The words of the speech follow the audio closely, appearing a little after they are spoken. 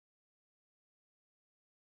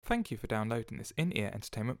Thank you for downloading this in-ear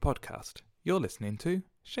entertainment podcast. You're listening to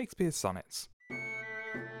Shakespeare's Sonnets.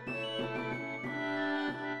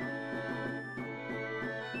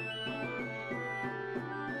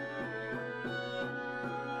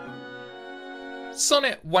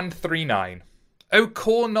 Sonnet 139. O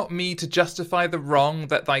call not me to justify the wrong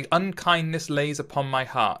that thy unkindness lays upon my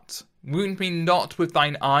heart. Wound me not with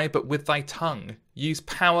thine eye, but with thy tongue. Use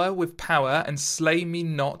power with power, and slay me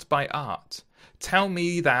not by art. Tell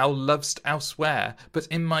me thou lov'st elsewhere, but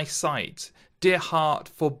in my sight. Dear heart,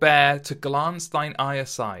 forbear to glance thine eye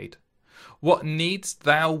aside. What needst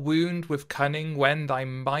thou wound with cunning, when thy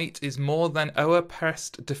might is more than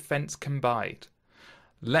o'erpressed defence can bide?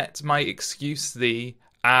 Let my excuse thee.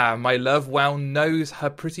 My love well knows her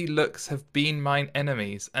pretty looks have been mine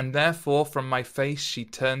enemies, and therefore from my face she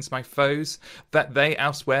turns my foes, that they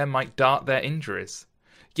elsewhere might dart their injuries.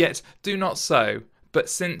 Yet do not so, but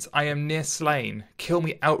since I am near slain, kill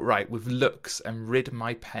me outright with looks and rid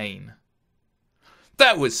my pain.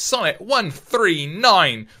 That was Sonnet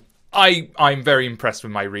 139! I'm very impressed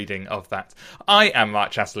with my reading of that. I am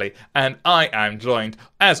Mark Chatterley, and I am joined,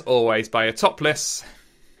 as always, by a topless...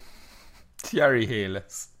 Thierry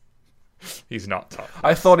Hearless. He's not topless.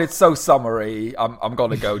 I thought it's so summery. I'm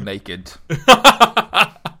gonna go naked.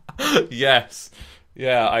 Yes.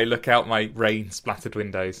 Yeah, I look out my rain-splattered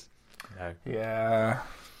windows. No. Yeah.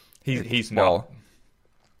 He's not. Well,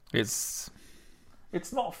 it's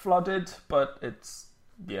not flooded, but it's...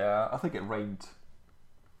 Yeah, I think it rained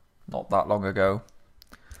not that long ago.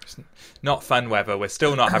 It's not fun weather. We're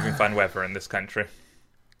still not having fun weather in this country.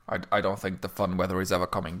 I don't think the fun weather is ever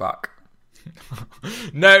coming back.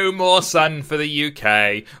 No more sun for the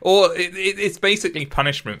UK. Or it's basically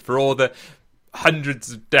punishment for all the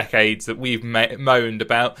hundreds of decades that we've moaned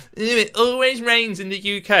about. It always rains in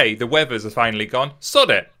the UK. The weathers are finally gone. Sod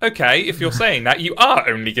it. Okay, if you're saying that, you are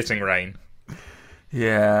only getting rain.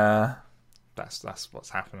 Yeah. That's what's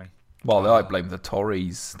happening. Well, I blame the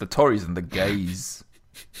Tories. The Tories and the gays.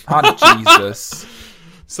 And Jesus.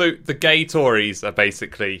 So the gay Tories are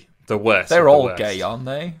basically the worst. They're of the all worst. gay, aren't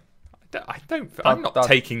they? I'm not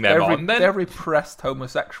taking them on. They're repressed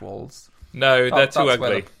homosexuals. No, they're too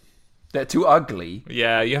ugly. They're too ugly.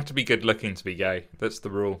 Yeah, you have to be good looking to be gay. That's the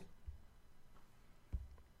rule.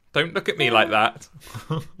 Don't look at me like that.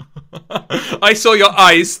 I saw your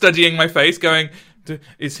eyes studying my face going,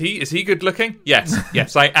 is he good looking? Yes,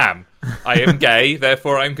 I am. I am gay,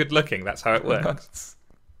 therefore I'm good looking. That's how it works.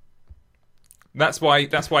 That's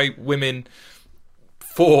why women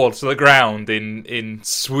fall to the ground in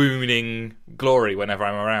swooning glory whenever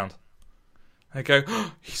I'm around. I go,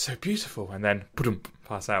 oh, he's so beautiful, and then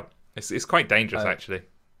pass out. It's quite dangerous, actually.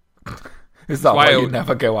 Is that why you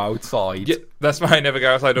never go outside? Yeah, that's why I never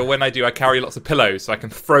go outside. Or when I do, I carry lots of pillows so I can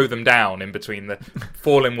throw them down in between the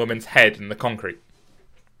fallen woman's head and the concrete.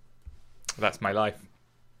 That's my life.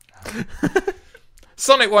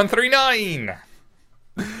 Sonnet 139!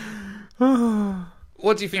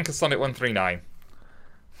 What do you think of Sonnet 139?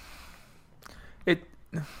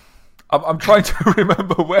 I'm trying to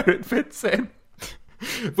remember where it fits in.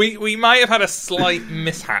 We might have had a slight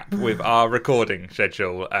mishap with our recording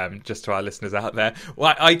schedule, just to our listeners out there.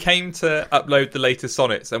 Well, I came to upload the latest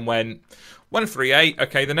sonnets and went 138,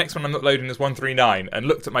 okay, the next one I'm uploading is 139, and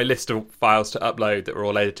looked at my list of files to upload that were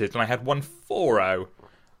all edited, and I had 140,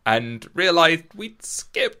 and realised we'd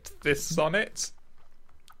skipped this sonnet.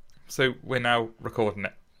 So we're now recording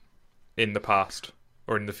it in the past,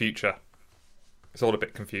 or in the future. It's all a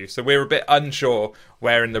bit confused. So we're a bit unsure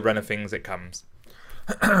where in the run of things it comes.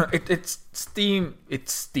 It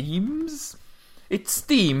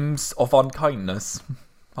steams of unkindness.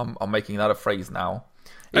 I'm making that a phrase now.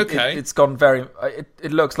 It's gone very...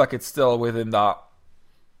 It looks like it's still within that...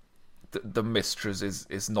 The mistress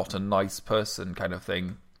is not a nice person kind of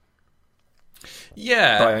thing.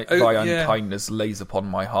 Yeah. Thy unkindness lays upon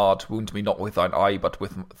my heart. Wound me not with thine eye, but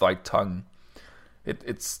with thy tongue.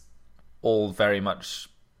 It's all very much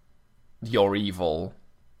your evil.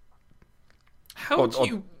 How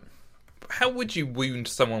would you wound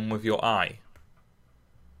someone with your eye?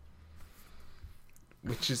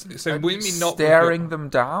 Which is so wound me not staring them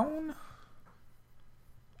down?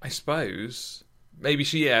 I suppose.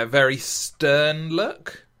 Maybe a very stern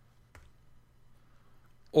look?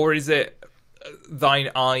 Or is it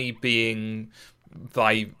thine eye being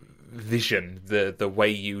thy vision, the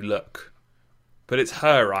way you look? But it's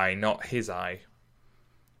her eye, not his eye.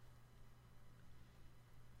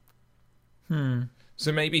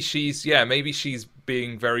 So maybe she's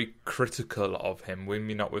being very critical of him. Wound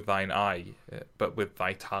me not with thine eye, but with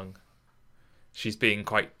thy tongue. She's being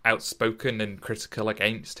quite outspoken and critical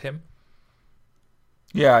against him.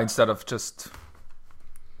 Yeah, instead of just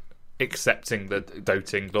accepting the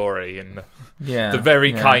doting glory and the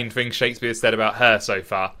very kind thing Shakespeare said about her so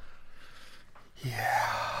far.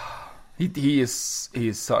 Yeah, he is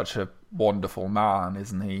such a wonderful man,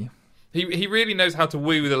 isn't he? He really knows how to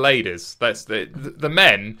woo the ladies. That's the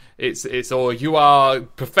men. It's you are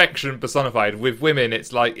perfection personified. With women,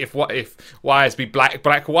 it's like if wires be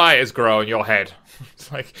black wires grow on your head.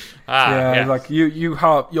 It's like like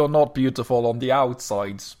you're not beautiful on the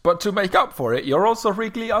outside, but to make up for it, you're also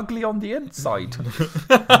really ugly on the inside.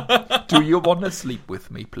 Do you want to sleep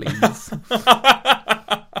with me, please?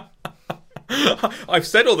 I've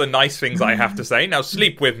said all the nice things I have to say. Now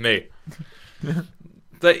sleep with me.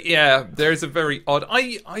 There is a very odd.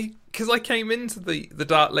 Because I came into the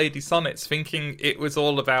Dark Lady sonnets thinking it was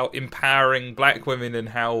all about empowering black women and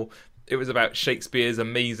how it was about Shakespeare's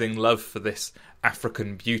amazing love for this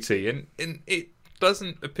African beauty, and it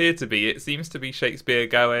doesn't appear to be. It seems to be Shakespeare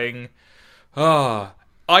going,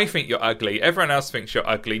 I think you're ugly. Everyone else thinks you're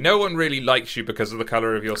ugly. No one really likes you because of the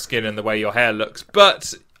colour of your skin and the way your hair looks.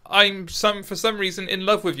 But I'm for some reason in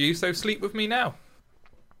love with you, so sleep with me now.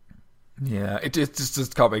 Yeah, it's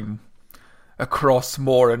just coming across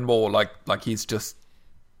more and more like he's just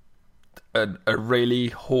a really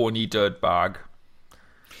horny dirtbag.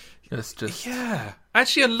 Just yeah.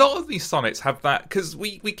 Actually, a lot of these sonnets have that, because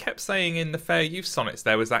we kept saying in the Fair Youth sonnets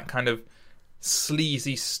there was that kind of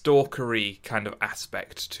sleazy, stalkery kind of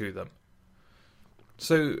aspect to them.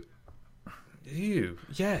 So,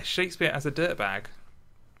 Shakespeare as a dirtbag.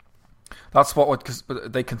 That's because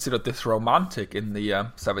they considered this romantic in the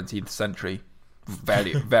 17th century,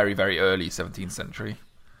 very, very, very early 17th century.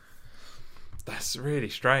 That's really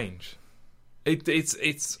strange.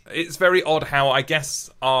 It's very odd how I guess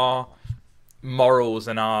our morals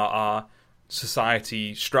and our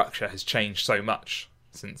society structure has changed so much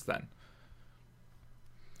since then.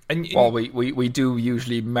 And we do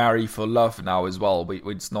usually marry for love now as well.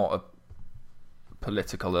 It's not a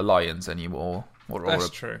political alliance anymore. That's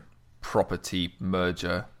true. Property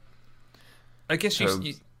merger. I guess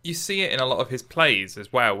you see it in a lot of his plays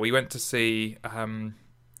as well. We went to see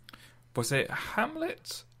was it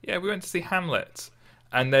Hamlet? Yeah, we went to see Hamlet,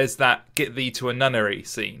 and there's that "Get thee to a nunnery"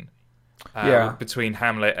 scene between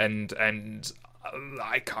Hamlet and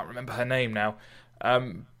I can't remember her name now,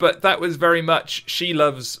 but that was very much she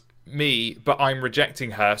loves me but I'm rejecting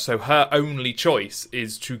her, so her only choice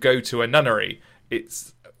is to go to a nunnery.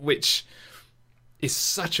 Which is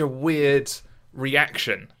such a weird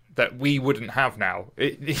reaction that we wouldn't have now.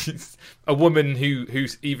 It's a woman who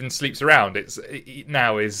even sleeps around. If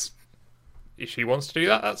she wants to do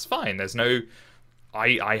that, that's fine. There's no,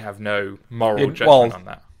 I have no moral judgment on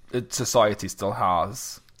that. Society still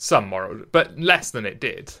has some moral, but less than it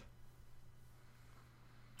did,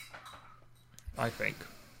 I think.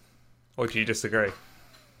 Or do you disagree?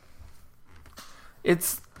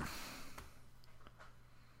 It's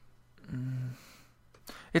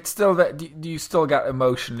still that you still get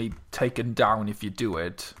emotionally taken down if you do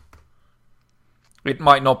it. It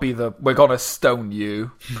might not be we're gonna stone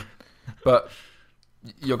you, but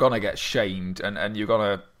you're gonna get shamed, and you're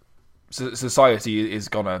gonna society is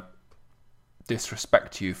gonna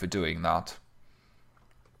disrespect you for doing that.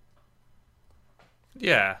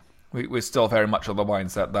 Yeah, we're still very much on the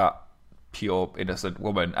mindset that pure innocent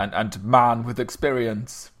woman and man with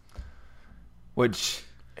experience, which.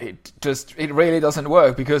 It really doesn't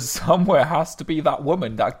work, because somewhere has to be that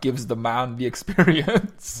woman that gives the man the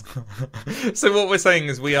experience. So what we're saying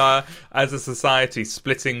is we are, as a society,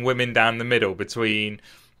 splitting women down the middle between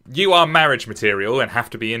you are marriage material and have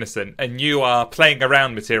to be innocent, and you are playing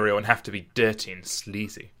around material and have to be dirty and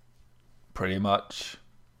sleazy. Pretty much.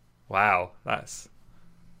 Wow, that's...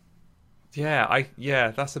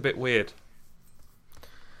 that's a bit weird.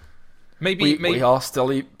 Maybe we are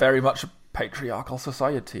still very much patriarchal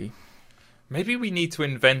society. Maybe we need to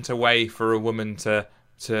invent a way for a woman to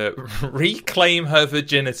reclaim her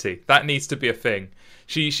virginity. That needs to be a thing.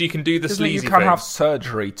 She can do the sleazy thing. You can have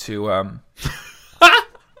surgery to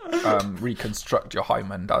reconstruct your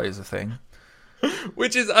hymen. That is a thing.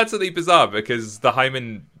 Which is utterly bizarre, because the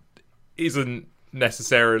hymen isn't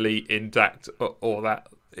necessarily intact or that.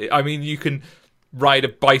 I mean, you can ride a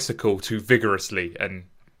bicycle too vigorously and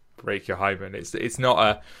break your hymen. It's not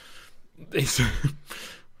a... It's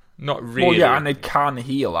not really... Well, yeah, and it can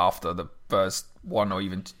heal after the first one or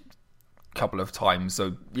even couple of times.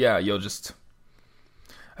 So, yeah, you're just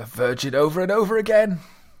a virgin over and over again.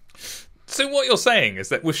 So what you're saying is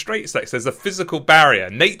that with straight sex, there's a physical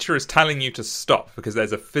barrier. Nature is telling you to stop because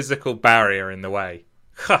there's a physical barrier in the way.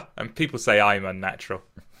 And people say I'm unnatural.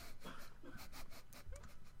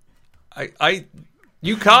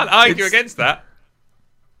 You can't argue against that.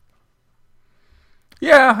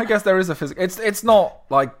 Yeah, I guess there is a physical. It's not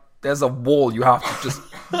like there's a wall you have to just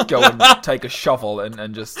go and take a shovel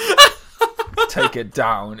and just take it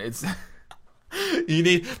down. It's you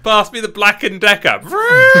need pass me the Black and Decker.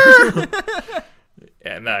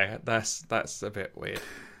 Yeah, no, that's a bit weird.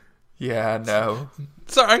 Yeah, no.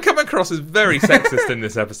 Sorry, I'm coming across as very sexist in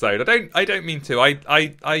this episode. I don't mean to. I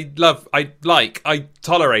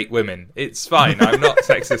tolerate women. It's fine. I'm not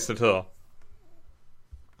sexist at all.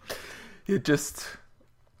 You just.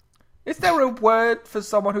 Is there a word for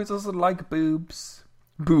someone who doesn't like boobs?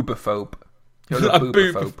 Boobophobe. You're a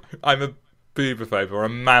boobophobe. I'm a boobophobe or a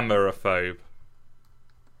mammarophobe.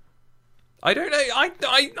 I don't know.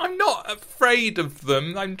 I'm not afraid of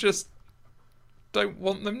them. I'm just don't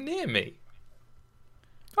want them near me.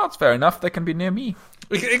 That's fair enough. They can be near me.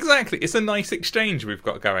 Exactly. It's a nice exchange we've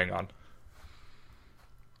got going on.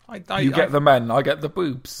 You get the men, I get the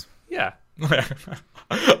boobs. Yeah.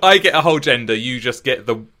 I get a whole gender, you just get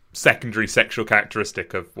the secondary sexual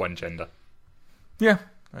characteristic of one gender. Yeah.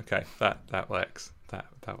 Okay, that works.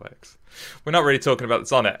 That works. We're not really talking about the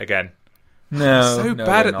sonnet again. No. I'm so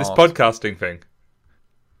bad at this podcasting thing.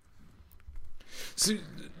 So,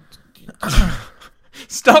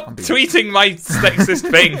 stop tweeting my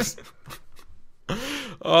sexist things.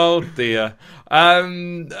 Oh dear. I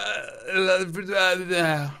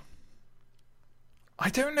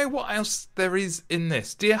don't know what else there is in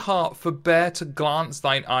this. Dear heart, forbear to glance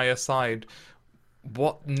thine eye aside.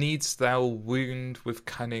 What needst thou wound with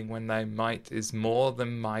cunning when thy might is more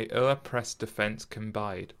than my o'erpressed defence can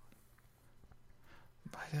bide?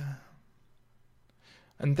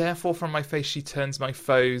 And therefore from my face she turns my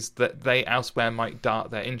foes, that they elsewhere might dart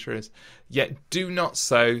their injurers. Yet do not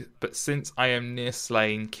so, but since I am near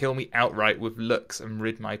slain, kill me outright with looks and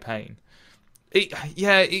rid my pain. He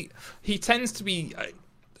tends to be,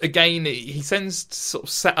 again, he tends to sort of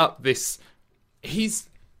set up this,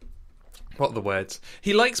 what are the words?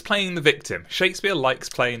 He likes playing the victim. Shakespeare likes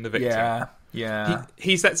playing the victim. Yeah.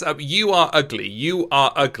 He sets up, you are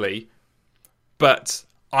ugly, but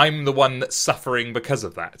I'm the one that's suffering because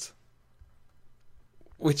of that.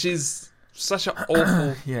 Which is such an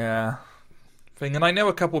awful thing. And I know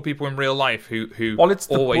a couple of people in real life who well, it's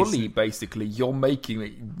the always bully, basically. You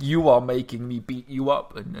are making me beat you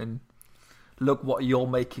up, and look what you're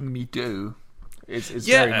making me do. It's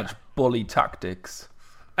very much bully tactics.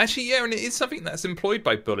 Actually, yeah, and it is something that's employed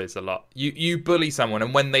by bullies a lot. You bully someone,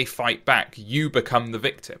 and when they fight back, you become the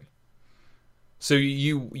victim. So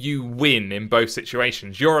you win in both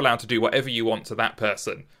situations. You're allowed to do whatever you want to that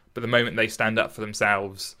person, but the moment they stand up for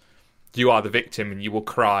themselves, you are the victim and you will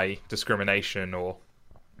cry discrimination or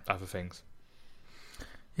other things.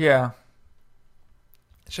 Yeah.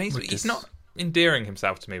 Shakespeare, he's not endearing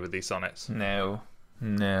himself to me with these sonnets. No.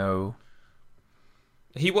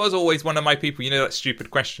 He was always one of my people. You know that stupid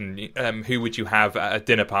question, who would you have at a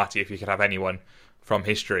dinner party if you could have anyone from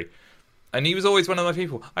history? And he was always one of my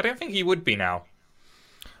people. I don't think he would be now.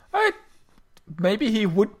 Maybe he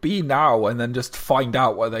would be now and then just find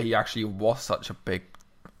out whether he actually was such a big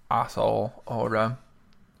asshole or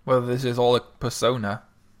whether this is all a persona.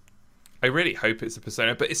 I really hope it's a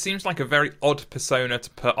persona, but it seems like a very odd persona to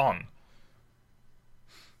put on.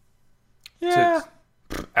 Yeah.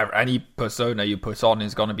 Any persona you put on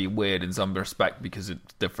is going to be weird in some respect because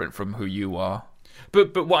it's different from who you are.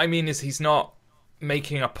 But what I mean is he's not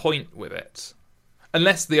making a point with it.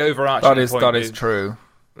 Unless the overarching point that is true.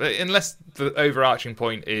 Unless the overarching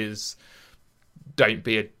point is don't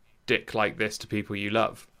be a dick like this to people you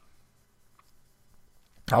love.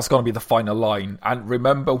 That's going to be the final line. And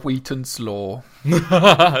remember Wheaton's law.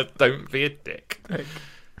 Don't be a dick.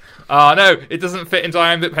 Oh no, it doesn't fit into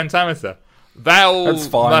iambic pentameter. That's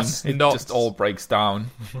fine. Must it not... just all breaks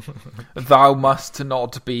down. Thou must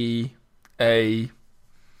not be a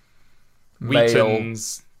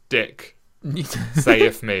Wheaton's dick,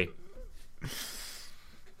 saith me.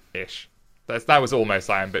 Ish. That was almost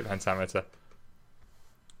iambic pentameter.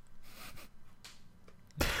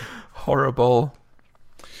 Horrible.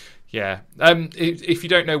 Yeah. If you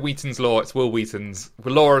don't know Wheaton's law, it's Will Wheaton's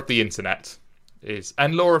law of the internet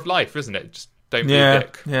and law of life, isn't it? Just don't be a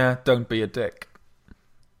dick. Yeah, don't be a dick.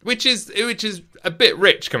 Which is a bit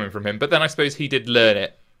rich coming from him, but then I suppose he did learn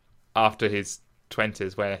it after his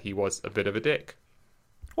 20s where he was a bit of a dick.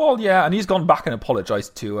 Well, yeah, and he's gone back and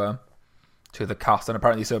apologised to the cast, and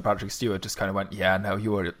apparently Sir Patrick Stewart just kind of went, "Yeah, no,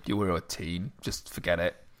 you were a teen. Just forget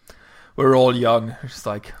it. We're all young." It's just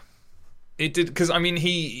like it did because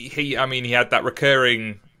he had that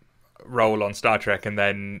recurring role on Star Trek, and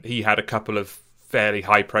then he had a couple of fairly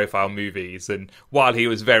high-profile movies, and while he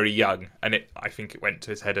was very young, and I think it went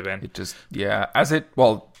to his head again. It just, you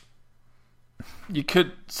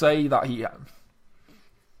could say that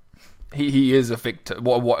he is a victim,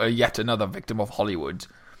 yet another victim of Hollywood.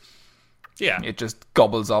 Yeah. It just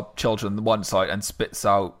gobbles up children on one side and spits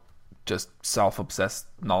out just self-obsessed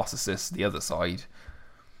narcissists the other side.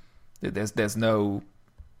 There's no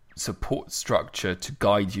support structure to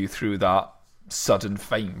guide you through that sudden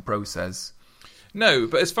fame process. No,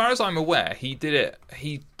 but as far as I'm aware, he did it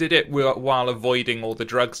while avoiding all the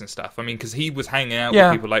drugs and stuff. I mean, because he was hanging out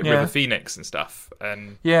with people like River Phoenix and stuff.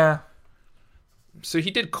 And so he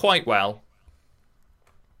did quite well.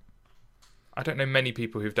 I don't know many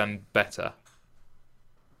people who've done better.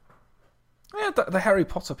 Yeah, the Harry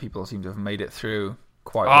Potter people seem to have made it through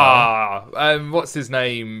quite well. What's his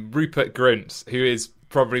name? Rupert Grint, who is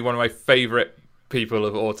probably one of my favourite people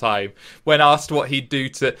of all time. When asked what he'd do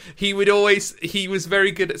he was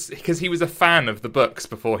very good at, because he was a fan of the books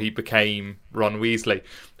before he became Ron Weasley.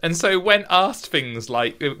 And so when asked things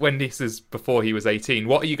like, when this is before he was 18,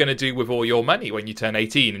 what are you going to do with all your money when you turn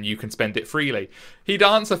 18 and you can spend it freely? He'd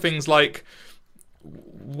answer things like,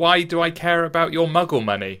 why do I care about your muggle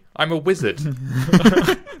money? I'm a wizard.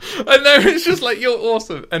 And then it's just like, you're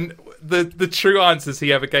awesome. And the true answers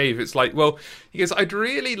he ever gave, it's like, well, he goes, I'd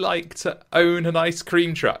really like to own an ice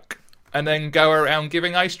cream truck and then go around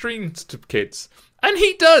giving ice cream to kids. And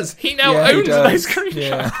he does. He now owns an ice cream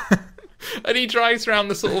truck. And he drives around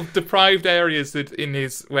the sort of deprived areas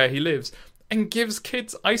where he lives and gives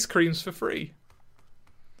kids ice creams for free.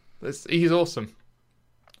 He's awesome.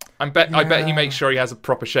 I bet he makes sure he has a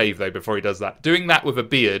proper shave, though, before he does that. Doing that with a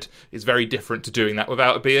beard is very different to doing that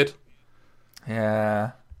without a beard.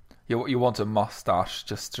 Yeah. You want a mustache,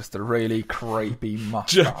 just a really creepy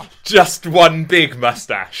mustache. Just one big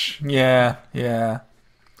mustache. Yeah.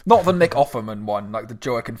 Not the Nick Offerman one, like the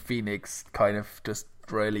Joaquin Phoenix, kind of just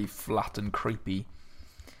really flat and creepy.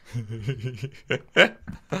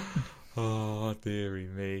 Oh, dearie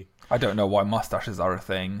me. I don't know why mustaches are a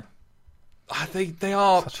thing. They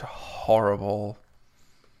are such a horrible.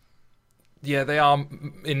 Yeah, they are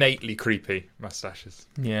innately creepy, mustaches.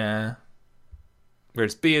 Yeah.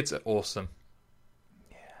 Whereas beards are awesome.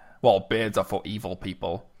 Yeah. Well, beards are for evil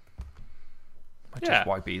people. Which is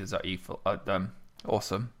why beards are evil.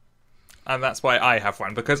 Awesome. And that's why I have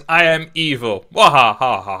one, because I am evil. Waha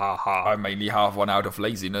ha ha ha ha. I mainly have one out of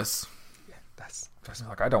laziness. Yeah, that's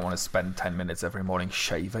like, I don't want to spend 10 minutes every morning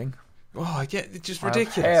shaving. Oh, yeah, it's just I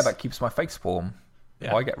ridiculous. have hair that keeps my face warm.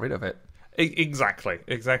 Yeah. Why get rid of it? Exactly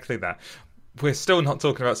that. We're still not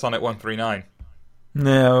talking about Sonic 139.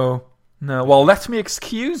 No. Well, let me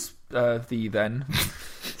excuse thee then.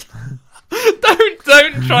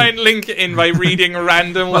 Don't try and link it in by reading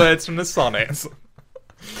random words from the sonnets.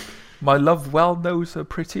 My love well knows her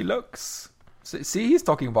pretty looks. See, he's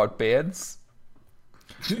talking about beards.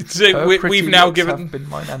 So we've now given have been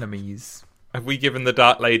mine enemies. Have we given the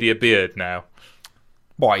Dark Lady a beard now?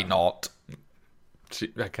 Why not?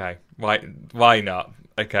 Okay. Why not?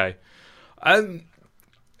 Okay.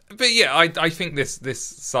 But yeah, I think this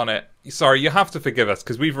sonnet. Sorry, you have to forgive us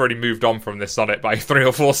because we've already moved on from this sonnet by 3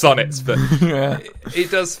 or 4 sonnets. But it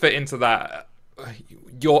does fit into that.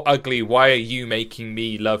 You're ugly. Why are you making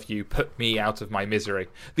me love you? Put me out of my misery.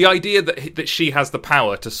 The idea that she has the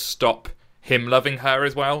power to stop him loving her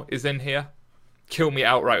as well is in here. Kill me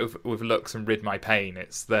outright with looks and rid my pain.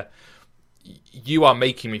 It's you are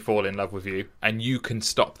making me fall in love with you, and you can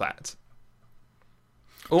stop that.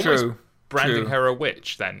 Almost branding her a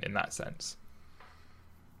witch, then, in that sense.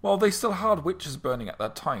 Well, they still had witches burning at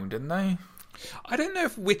that time, didn't they? I don't know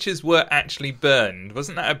if witches were actually burned.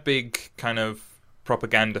 Wasn't that a big kind of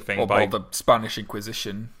propaganda thing? Well, the Spanish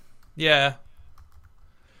Inquisition. Yeah.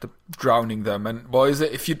 Drowning them. And, well, is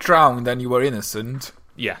it if you drowned, then you were innocent?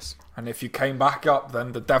 Yes. And if you came back up,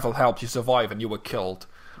 then the devil helped you survive and you were killed.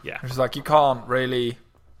 Yeah. It's like, you can't really...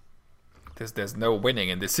 There's no winning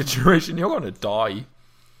in this situation. You're going to die.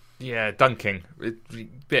 Yeah, dunking. It's a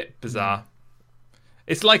bit bizarre.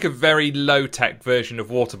 It's like a very low-tech version of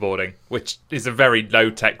waterboarding, which is a very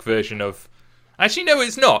low-tech version of... Actually, no,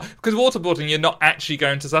 it's not. Because waterboarding, you're not actually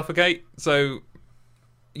going to suffocate. So,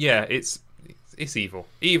 yeah, it's evil.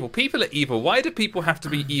 Evil. People are evil. Why do people have to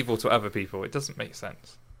be evil to other people? It doesn't make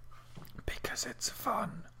sense. Because it's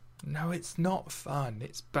fun. No, it's not fun.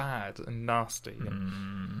 It's bad and nasty.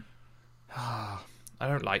 I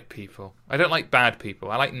don't like people. I don't like bad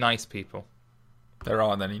people. I like nice people. There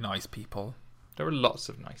aren't any nice people. There are lots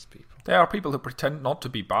of nice people. There are people who pretend not to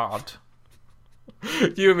be bad.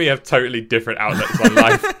 You and me have totally different outlooks on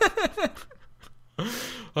life.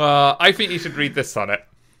 I think you should read this sonnet.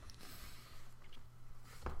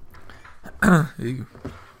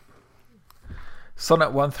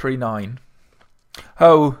 Sonnet 139.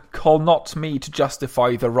 Oh, call not me to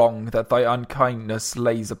justify the wrong that thy unkindness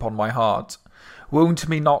lays upon my heart. Wound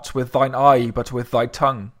me not with thine eye, but with thy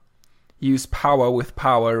tongue. Use power with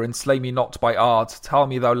power, and slay me not by art. Tell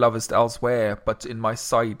me thou lovest elsewhere, but in my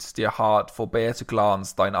sight, dear heart, forbear to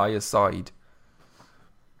glance thine eye aside.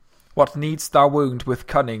 What needst thou wound with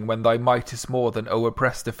cunning, when thy might is more than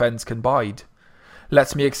o'erpressed defence can bide?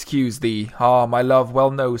 Let me excuse thee. Ah, my love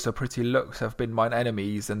well knows her pretty looks have been mine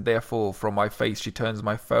enemies, and therefore from my face she turns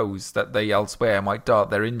my foes, that they elsewhere might dart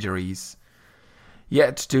their injuries.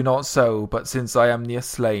 Yet do not so, but since I am near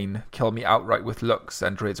slain, kill me outright with looks,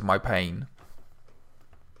 and rid my pain.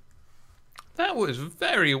 That was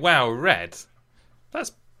very well read.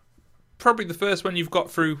 That's probably the first one you've got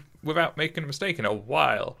through without making a mistake in a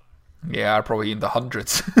while. Yeah, probably in the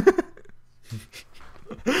hundreds.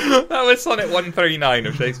 That was Sonnet 139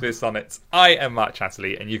 of Shakespeare Sonnets. I am Mark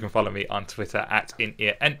Chatterley, and you can follow me on Twitter at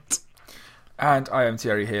InEarEnt. And I am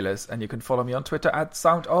Thierry Healers, and you can follow me on Twitter at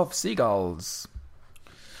Sound of Seagulls.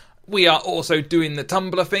 We are also doing the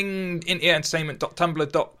Tumblr thing,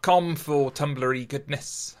 inearentertainment.tumblr.com for Tumblr-y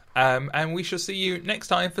goodness. And we shall see you next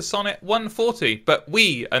time for Sonnet 140. But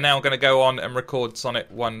we are now going to go on and record Sonnet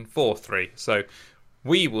 143. So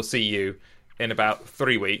we will see you in about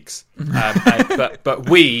 3 weeks. But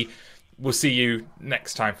we will see you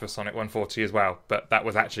next time for Sonnet 140 as well. But that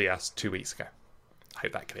was actually us 2 weeks ago. I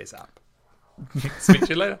hope that clears up. Speak to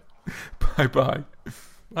you later. Bye-bye.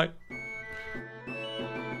 Bye.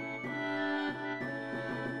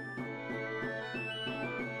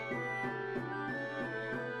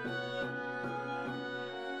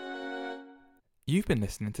 You've been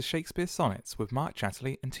listening to Shakespeare Sonnets with Mark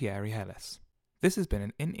Chatterley and Thierry Healers. This has been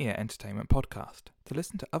an In-Ear Entertainment podcast. To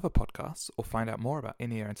listen to other podcasts or find out more about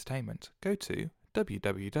In-Ear Entertainment, go to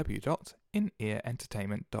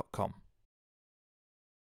www.inearentertainment.com.